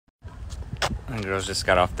The girls just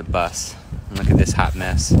got off the bus. And look at this hot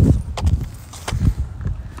mess.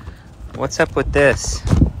 What's up with this?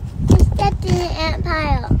 I stepped in the ant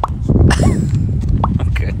pile. Oh,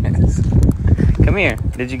 goodness. Come here.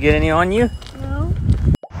 Did you get any on you? No.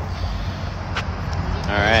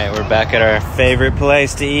 All right, we're back at our favorite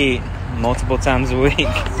place to eat multiple times a week.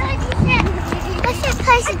 What's that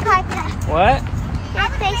place in Pie Pie? What?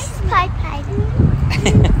 That place is Pie Pie.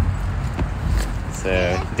 So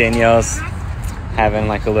Danielle's having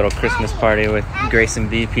like a little Christmas party with Grace and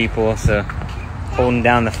B people. So holding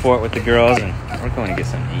down the fort with the girls, and we're going to get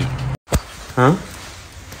something to eat. Huh?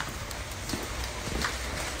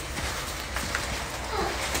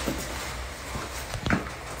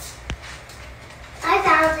 I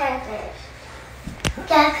found her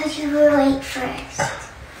first. Yeah, because you were late first.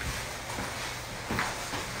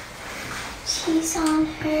 She's on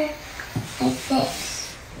her like this.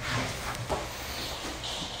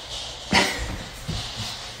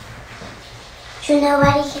 So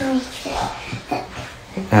nobody can reach her.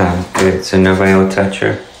 Oh, good. So nobody will touch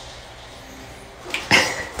her.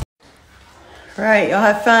 Right, y'all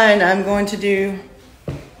have fun. I'm going to do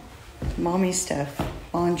mommy stuff,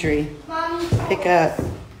 laundry, pick up,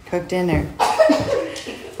 cook dinner.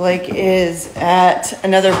 Blake is at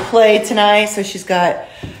another play tonight, so she's got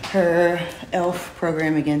her elf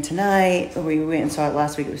program again tonight. We went and saw it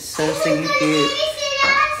last week. It was so stinking cute.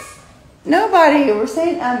 Nobody. We're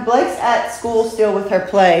saying Blake's at school still with her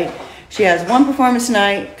play. She has one performance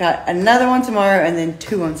tonight, got another one tomorrow, and then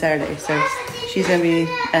 2 on Saturday. So she's going to be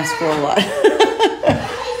at school a lot.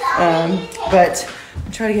 But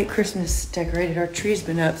I'm trying to get Christmas decorated. Our tree's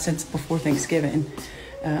been up since before Thanksgiving.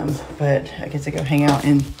 But I get to go hang out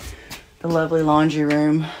in the lovely laundry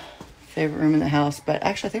room, favorite room in the house. But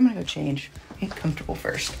actually, I think I'm going to go change. Get comfortable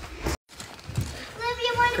first.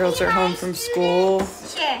 Girls are home from school.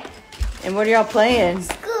 Sure. And what are y'all playing?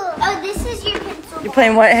 School. Oh, this is your pencil. You're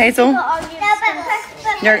playing what, Hazel? No, but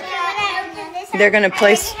They're going to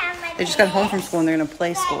play. They just got home from school and they're going to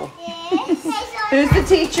play school. Who's the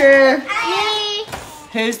teacher? Me.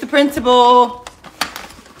 Who's the principal?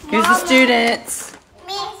 Who's the students?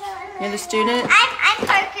 Me. You're the student? I'm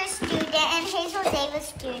Parker's student and Hazel's Ava's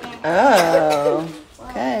student. Oh,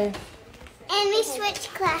 okay. And we switch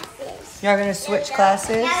classes. Y'all going to switch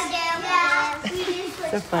classes? Yeah.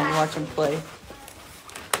 So fun to watch them play.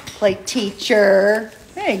 Play teacher.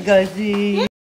 Hey, Guzzy.